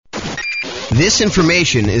This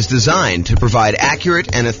information is designed to provide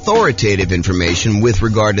accurate and authoritative information with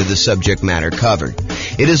regard to the subject matter covered.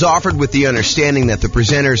 It is offered with the understanding that the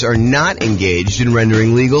presenters are not engaged in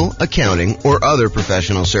rendering legal, accounting, or other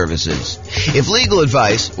professional services. If legal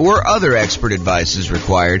advice or other expert advice is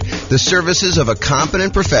required, the services of a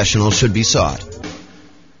competent professional should be sought.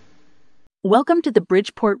 Welcome to the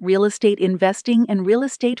Bridgeport Real Estate Investing and Real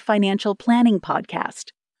Estate Financial Planning Podcast.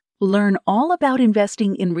 Learn all about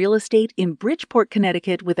investing in real estate in Bridgeport,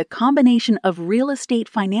 Connecticut with a combination of real estate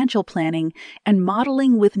financial planning and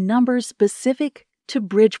modeling with numbers specific to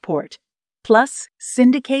Bridgeport, plus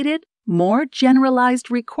syndicated, more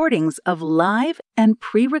generalized recordings of live and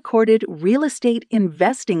pre-recorded real estate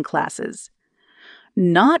investing classes.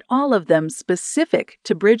 Not all of them specific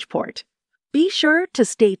to Bridgeport. Be sure to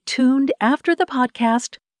stay tuned after the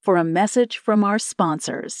podcast for a message from our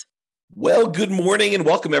sponsors. Well, good morning and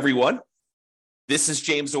welcome, everyone. This is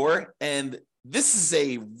James Orr, and this is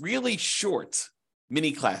a really short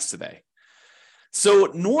mini class today.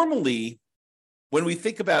 So normally, when we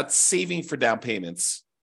think about saving for down payments,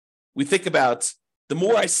 we think about the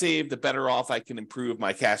more I save, the better off I can improve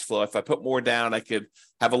my cash flow. If I put more down, I could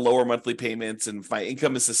have a lower monthly payment, and if my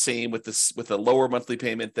income is the same with a lower monthly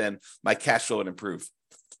payment, then my cash flow would improve.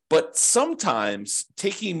 But sometimes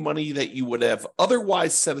taking money that you would have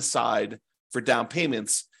otherwise set aside for down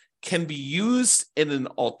payments can be used in an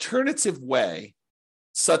alternative way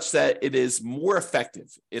such that it is more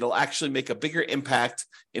effective. It'll actually make a bigger impact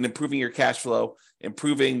in improving your cash flow,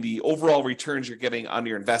 improving the overall returns you're getting on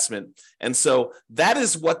your investment. And so that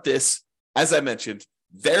is what this, as I mentioned,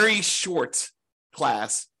 very short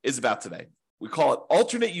class is about today. We call it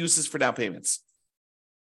alternate uses for down payments.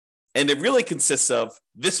 And it really consists of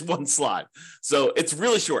this one slide. So it's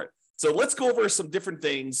really short. So let's go over some different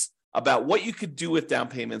things about what you could do with down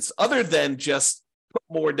payments other than just put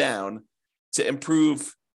more down to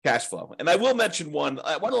improve cash flow. And I will mention one.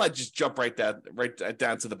 Why don't I just jump right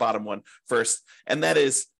down to the bottom one first? And that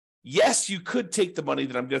is, yes, you could take the money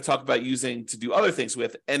that I'm going to talk about using to do other things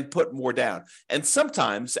with and put more down. And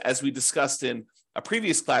sometimes, as we discussed in a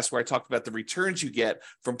previous class where I talked about the returns you get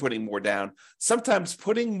from putting more down, sometimes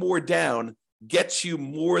putting more down gets you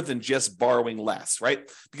more than just borrowing less,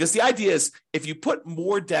 right? Because the idea is if you put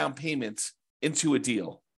more down payment into a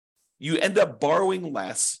deal, you end up borrowing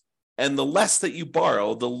less, and the less that you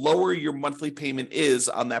borrow, the lower your monthly payment is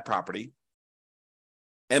on that property.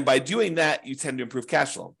 And by doing that, you tend to improve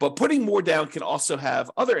cash flow. But putting more down can also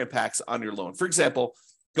have other impacts on your loan. For example,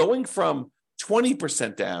 going from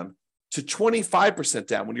 20% down to 25%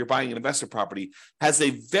 down when you're buying an investment property has a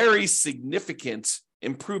very significant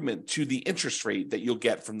improvement to the interest rate that you'll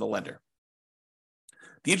get from the lender.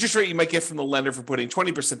 The interest rate you might get from the lender for putting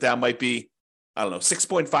 20% down might be,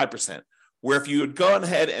 6.5%. Where if you had gone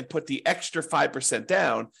ahead and put the extra 5%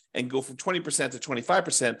 down and go from 20% to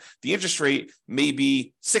 25%, the interest rate may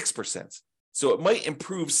be 6%. So it might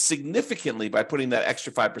improve significantly by putting that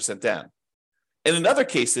extra 5% down. And in other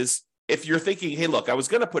cases, if you're thinking, hey, look, I was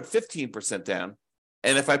going to put 15% down,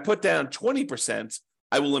 and if I put down 20%,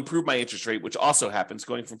 I will improve my interest rate, which also happens.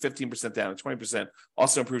 Going from 15% down to 20%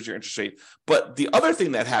 also improves your interest rate. But the other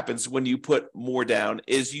thing that happens when you put more down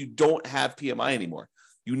is you don't have PMI anymore.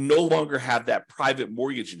 You no longer have that private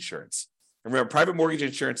mortgage insurance. Remember, private mortgage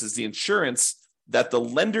insurance is the insurance that the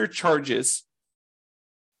lender charges,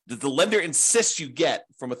 that the lender insists you get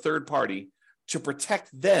from a third party to protect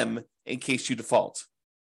them in case you default.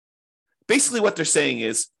 Basically, what they're saying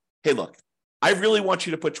is, hey, look, I really want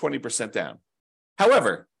you to put 20% down.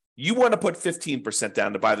 However, you want to put 15%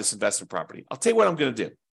 down to buy this investment property. I'll tell you what I'm going to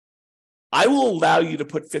do. I will allow you to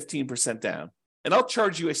put 15% down, and I'll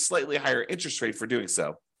charge you a slightly higher interest rate for doing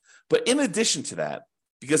so. But in addition to that,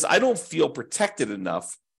 because I don't feel protected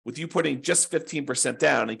enough with you putting just 15%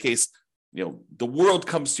 down in case the world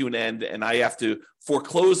comes to an end and I have to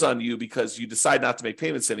foreclose on you because you decide not to make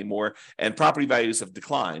payments anymore and property values have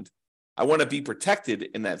declined, I want to be protected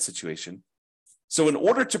in that situation. So in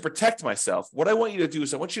order to protect myself, what I want you to do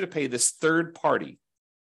is I want you to pay this third party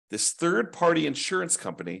insurance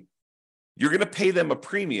company. You're going to pay them a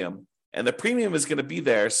premium, and the premium is going to be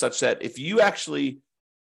there such that if you actually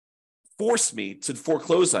force me to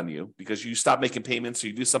foreclose on you because you stop making payments or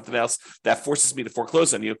you do something else that forces me to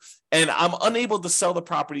foreclose on you, and I'm unable to sell the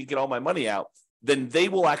property, get all my money out, then they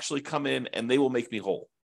will actually come in and they will make me whole.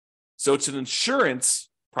 So it's an insurance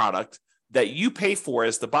product that you pay for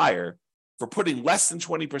as the buyer for putting less than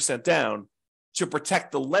 20% down to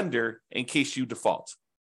protect the lender in case you default.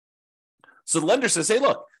 So the lender says, hey,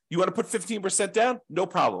 look, You want to put 15% down? No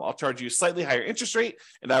problem. I'll charge you a slightly higher interest rate,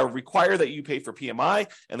 and I will require that you pay for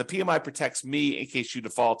PMI, and the PMI protects me in case you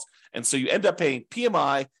default. And so you end up paying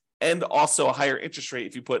PMI and also a higher interest rate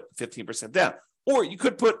if you put 15% down. Or you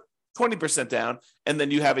could put 20% down, and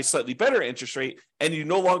then you have a slightly better interest rate, and you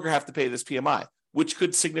no longer have to pay this PMI, which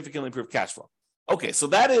could significantly improve cash flow. Okay, so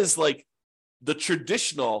that is like the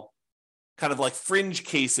traditional kind of like fringe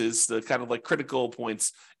cases, the kind of like critical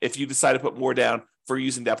points if you decide to put more down for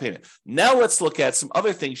using down payment. Now let's look at some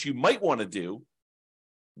other things you might want to do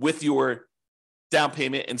with your down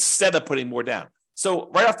payment instead of putting more down. So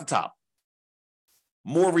right off the top,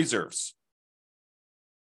 more reserves.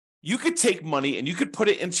 You could take money and you could put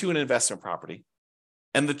it into an investment property.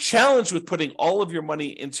 And the challenge with putting all of your money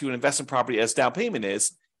into an investment property as down payment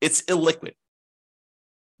is it's illiquid.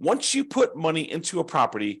 Once you put money into a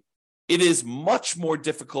property, it is much more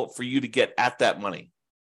difficult for you to get at that money.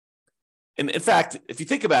 And in fact, if you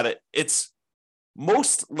think about it, it's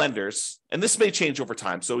most lenders, and this may change over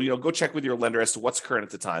time. So, go check with your lender as to what's current at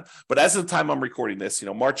the time. But as of the time I'm recording this,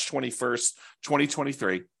 March 21st,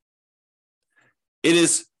 2023, it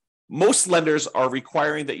is most lenders are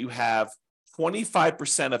requiring that you have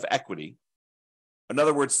 25% of equity. In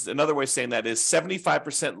other words, another way of saying that is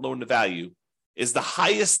 75% loan to value is the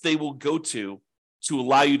highest they will go to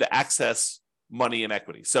allow you to access money and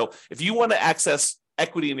equity. So if you want to access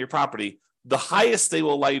equity in your property, the highest they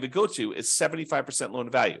will allow you to go to is 75% loan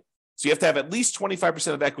to value. So you have to have at least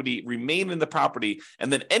 25% of equity remain in the property,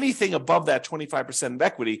 and then anything above that 25% of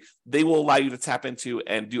equity, they will allow you to tap into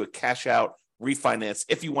and do a cash out refinance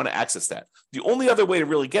if you want to access that. The only other way to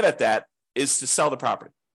really get at that is to sell the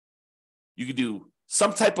property. You could do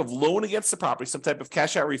some type of loan against the property, some type of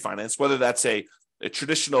cash out refinance, whether that's a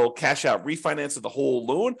traditional cash out refinance of the whole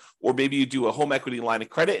loan, or maybe you do a home equity line of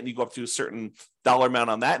credit and you go up to a certain dollar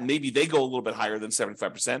amount on that, and maybe they go a little bit higher than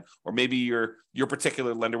 75%, or maybe your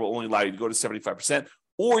particular lender will only allow you to go to 75%,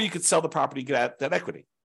 or you could sell the property and get at that equity.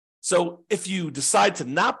 So if you decide to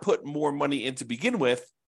not put more money in to begin with,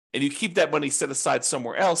 and you keep that money set aside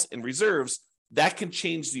somewhere else in reserves, that can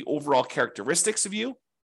change the overall characteristics of you.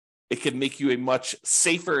 It can make you a much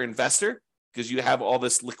safer investor because you have all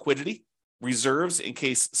this liquidity reserves in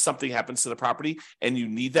case something happens to the property and you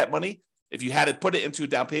need that money. If you had to put it into a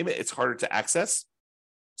down payment, it's harder to access.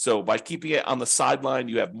 So by keeping it on the sideline,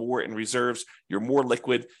 you have more in reserves, you're more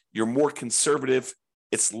liquid, you're more conservative,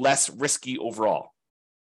 it's less risky overall.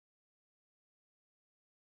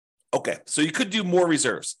 Okay, so you could do more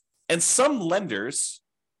reserves. And some lenders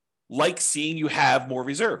like seeing you have more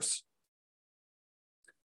reserves.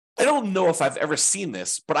 I don't know if I've ever seen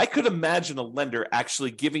this, but I could imagine a lender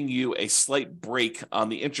actually giving you a slight break on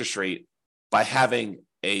the interest rate by having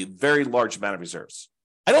a very large amount of reserves.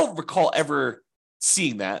 I don't recall ever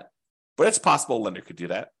seeing that, but it's possible a lender could do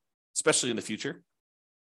that, especially in the future,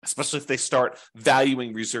 especially if they start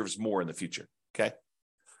valuing reserves more in the future, okay?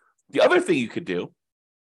 The other thing you could do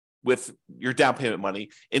with your down payment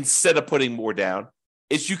money, instead of putting more down,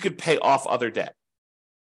 is you could pay off other debt.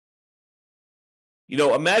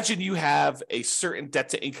 Imagine you have a certain debt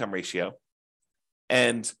to income ratio,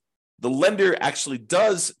 and the lender actually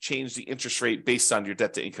does change the interest rate based on your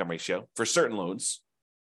debt to income ratio for certain loans.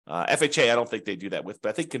 FHA, I don't think they do that with, but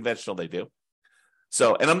I think conventional they do.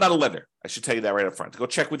 So, and I'm not a lender. I should tell you that right up front. Go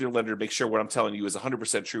check with your lender to make sure what I'm telling you is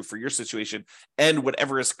 100% true for your situation and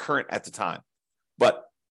whatever is current at the time. But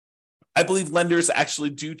I believe lenders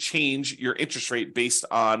actually do change your interest rate based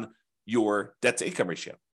on your debt to income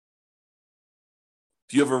ratio.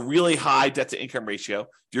 If you have a really high debt to income ratio,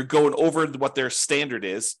 if you're going over what their standard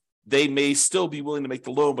is, they may still be willing to make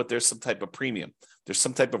the loan, but there's some type of premium. There's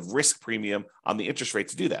some type of risk premium on the interest rate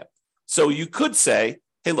to do that. So you could say,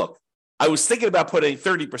 hey, look, I was thinking about putting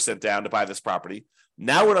 30% down to buy this property.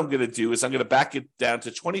 Now what I'm going to do is I'm going to back it down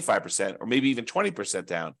to 25% or maybe even 20%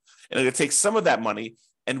 down. And I'm going to take some of that money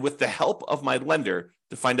and with the help of my lender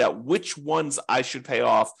to find out which ones I should pay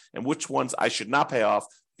off and which ones I should not pay off,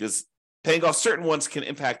 because paying off certain ones can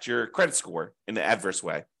impact your credit score in an adverse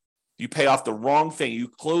way. You pay off the wrong thing. You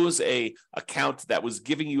close a account that was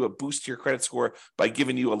giving you a boost to your credit score by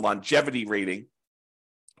giving you a longevity rating.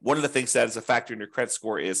 One of the things that is a factor in your credit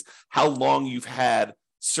score is how long you've had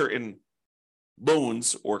certain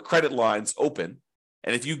loans or credit lines open.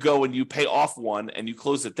 And if you go and you pay off one and you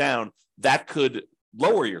close it down, that could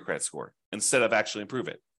lower your credit score instead of actually improve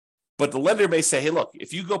it. But the lender may say, hey, look,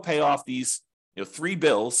 if you go pay off these 3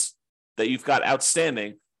 bills that you've got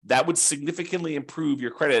outstanding, that would significantly improve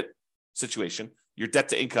your credit situation, your debt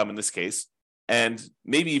to income in this case, and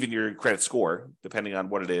maybe even your credit score, depending on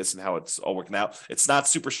what it is and how it's all working out. It's not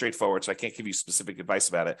super straightforward, so I can't give you specific advice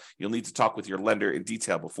about it. You'll need to talk with your lender in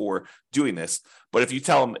detail before doing this. But if you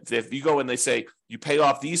tell them, if you go and they say, you pay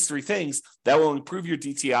off these 3 things, that will improve your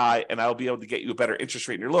DTI and I'll be able to get you a better interest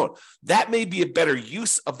rate in your loan. That may be a better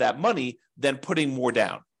use of that money than putting more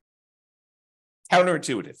down.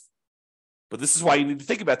 Counterintuitive. But this is why you need to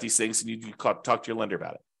think about these things and you need to talk to your lender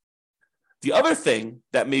about it. The other thing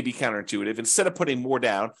that may be counterintuitive, instead of putting more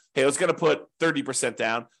down, hey, I was going to put 30%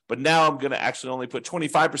 down, but now I'm going to actually only put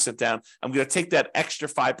 25% down. I'm going to take that extra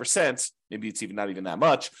 5%, maybe it's even not even that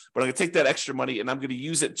much, but I'm going to take that extra money and I'm going to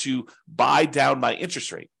use it to buy down my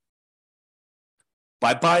interest rate.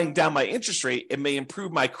 By buying down my interest rate, it may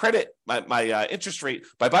improve my credit, my interest rate.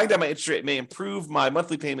 By buying down my interest rate, it may improve my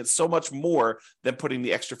monthly payments so much more than putting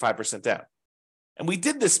the extra 5% down. And we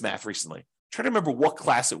did this math recently. Trying to remember what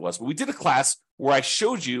class it was, but we did a class where I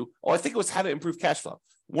showed you, I think it was how to improve cash flow.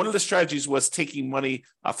 One of the strategies was taking money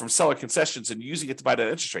from seller concessions and using it to buy down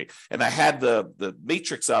interest rate. And I had the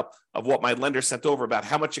matrix up of what my lender sent over about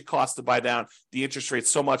how much it costs to buy down the interest rate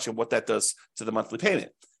so much and what that does to the monthly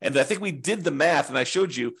payment. And I think we did the math and I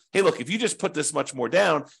showed you, hey, look, if you just put this much more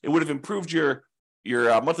down, it would have improved your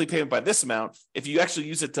monthly payment by this amount. If you actually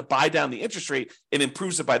use it to buy down the interest rate, it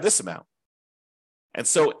improves it by this amount. And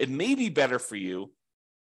so it may be better for you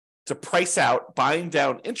to price out buying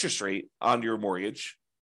down interest rate on your mortgage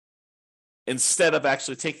instead of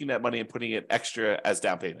actually taking that money and putting it extra as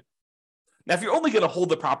down payment. Now, if you're only going to hold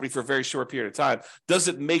the property for a very short period of time, does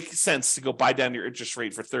it make sense to go buy down your interest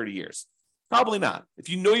rate for 30 years? Probably not. If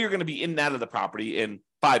you know you're going to be in and out of the property in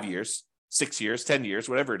 5 years, 6 years, 10 years,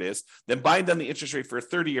 whatever it is, then buying down the interest rate for a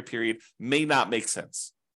 30-year period may not make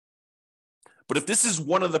sense. But if this is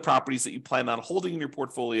one of the properties that you plan on holding in your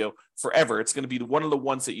portfolio forever, it's going to be one of the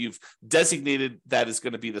ones that you've designated that is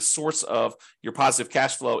going to be the source of your positive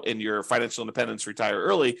cash flow in your financial independence, retire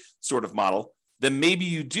early sort of model, then maybe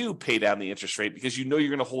you do pay down the interest rate because you know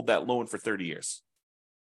you're going to hold that loan for 30 years.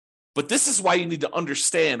 But this is why you need to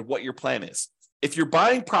understand what your plan is. If you're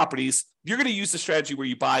buying properties, you're going to use the strategy where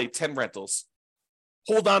you buy 10 rentals,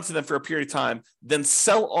 hold on to them for a period of time, then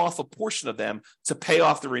sell off a portion of them to pay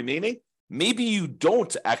off the remaining. Maybe you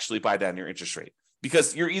don't actually buy down your interest rate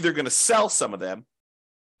because you're either going to sell some of them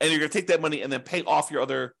and you're going to take that money and then pay off your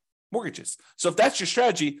other mortgages. So if that's your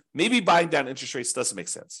strategy, maybe buying down interest rates doesn't make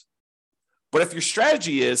sense. But if your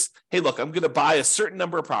strategy is, hey, look, I'm going to buy a certain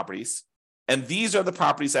number of properties and these are the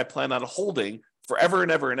properties I plan on holding forever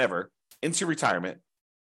and ever and ever into retirement,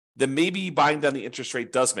 then maybe buying down the interest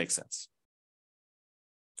rate does make sense.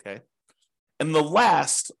 Okay. And the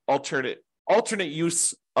last alternate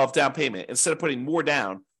use of down payment, instead of putting more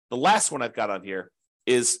down, the last one I've got on here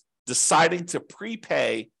is deciding to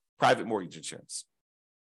prepay private mortgage insurance.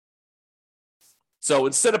 So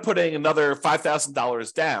instead of putting another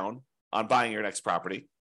 $5,000 down on buying your next property,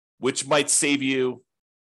 which might save you,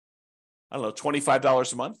 I don't know,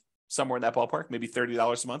 $25 a month, somewhere in that ballpark, maybe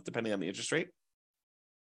 $30 a month, depending on the interest rate,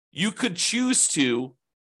 you could choose to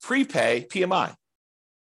prepay PMI.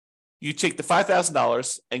 You take the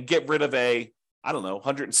 $5,000 and get rid of a, I don't know,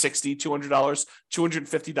 $160, $200,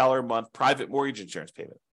 $250 a month private mortgage insurance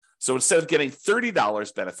payment. So instead of getting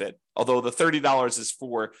 $30 benefit, although the $30 is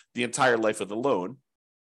for the entire life of the loan,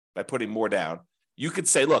 by putting more down, you could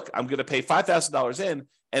say, look, I'm going to pay $5,000 in,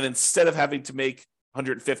 and instead of having to make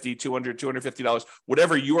 $150, $200, $250,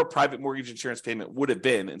 whatever your private mortgage insurance payment would have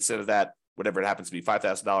been, instead of that, whatever it happens to be,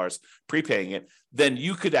 $5,000 prepaying it, then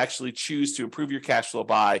you could actually choose to improve your cash flow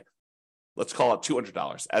by, let's call it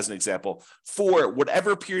 $200 as an example, for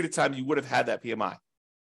whatever period of time you would have had that PMI.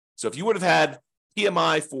 So if you would have had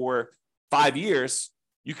PMI for 5 years,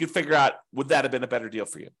 you could figure out, would that have been a better deal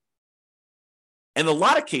for you? In a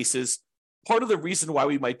lot of cases, part of the reason why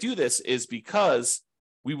we might do this is because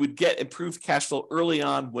we would get improved cash flow early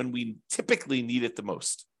on when we typically need it the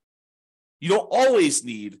most. You don't always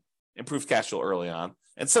need improved cash flow early on.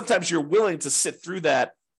 And sometimes you're willing to sit through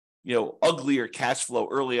that uglier cash flow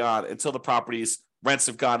early on until the property's rents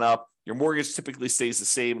have gone up. Your mortgage typically stays the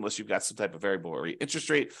same unless you've got some type of variable rate interest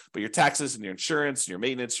rate, but your taxes and your insurance and your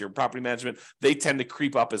maintenance, your property management, they tend to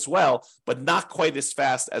creep up as well, but not quite as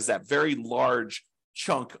fast as that very large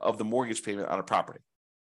chunk of the mortgage payment on a property.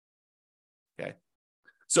 Okay.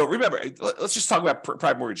 So remember, let's just talk about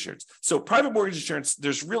private mortgage insurance. So private mortgage insurance,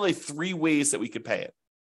 there's really 3 ways that we could pay it.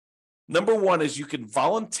 Number one is you can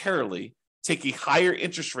voluntarily take a higher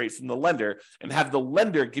interest rate from the lender and have the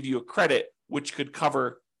lender give you a credit which could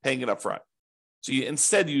cover paying it up front. So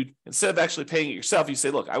instead of actually paying it yourself, you say,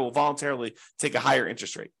 look, I will voluntarily take a higher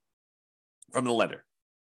interest rate from the lender.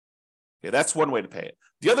 Okay, that's one way to pay it.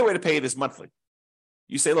 The other way to pay it is monthly.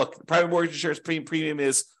 You say, look, private mortgage insurance premium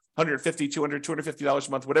is $150, $200, $250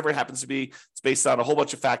 a month, whatever it happens to be. It's based on a whole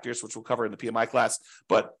bunch of factors, which we'll cover in the PMI class.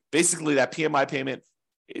 But basically that PMI payment,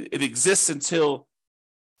 it exists until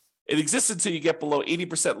you get below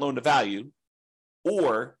 80% loan to value,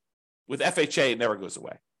 or with FHA, it never goes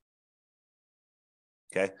away.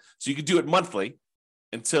 Okay. So you can do it monthly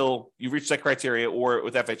until you reach that criteria, or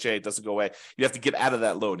with FHA, it doesn't go away. You have to get out of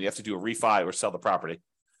that loan. You have to do a refi or sell the property,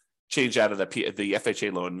 change out of the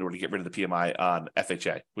FHA loan in order to get rid of the PMI on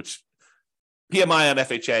FHA, which PMI on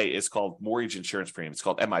FHA is called mortgage insurance premium. It's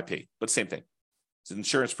called MIP, but same thing. It's an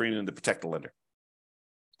insurance premium to protect the lender.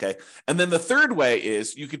 Okay. And then the third way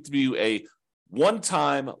is you could do a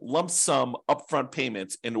one-time lump sum upfront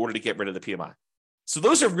payment in order to get rid of the PMI. So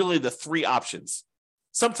those are really the three options.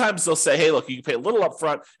 Sometimes they'll say, hey, look, you can pay a little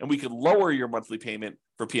upfront and we could lower your monthly payment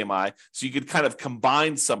for PMI. So you could kind of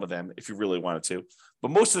combine some of them if you really wanted to.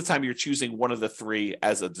 But most of the time you're choosing one of the three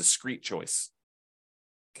as a discrete choice.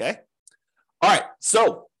 Okay. All right.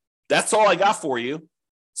 So that's all I got for you.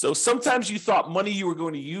 So sometimes you thought money you were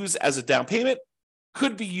going to use as a down payment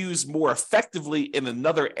could be used more effectively in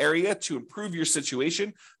another area to improve your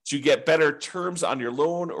situation, to get better terms on your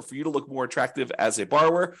loan, or for you to look more attractive as a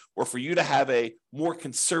borrower, or for you to have a more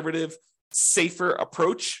conservative, safer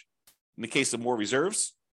approach in the case of more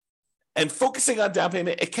reserves. And focusing on down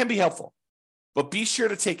payment, it can be helpful, but be sure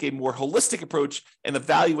to take a more holistic approach and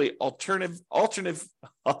evaluate alternate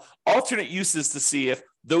uses to see if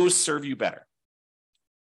those serve you better.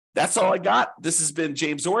 That's all I got. This has been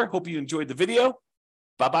James Orr. Hope you enjoyed the video.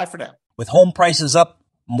 Bye-bye for now. With home prices up,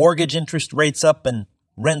 mortgage interest rates up, and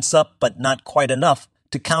rents up, but not quite enough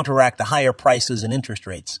to counteract the higher prices and interest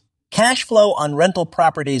rates, cash flow on rental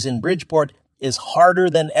properties in Bridgeport is harder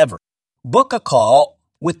than ever. Book a call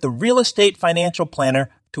with the Real Estate Financial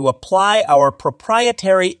Planner to apply our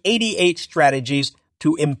proprietary 88 strategies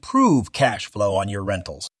to improve cash flow on your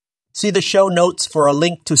rentals. See the show notes for a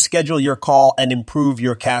link to schedule your call and improve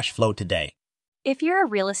your cash flow today. If you're a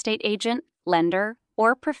real estate agent, lender,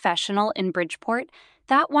 or professional in Bridgeport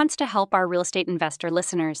that wants to help our real estate investor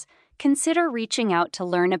listeners, consider reaching out to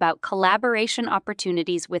learn about collaboration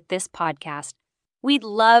opportunities with this podcast. We'd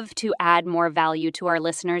love to add more value to our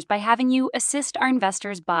listeners by having you assist our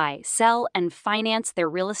investors buy, sell, and finance their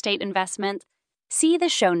real estate investments. See the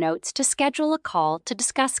show notes to schedule a call to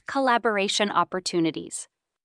discuss collaboration opportunities.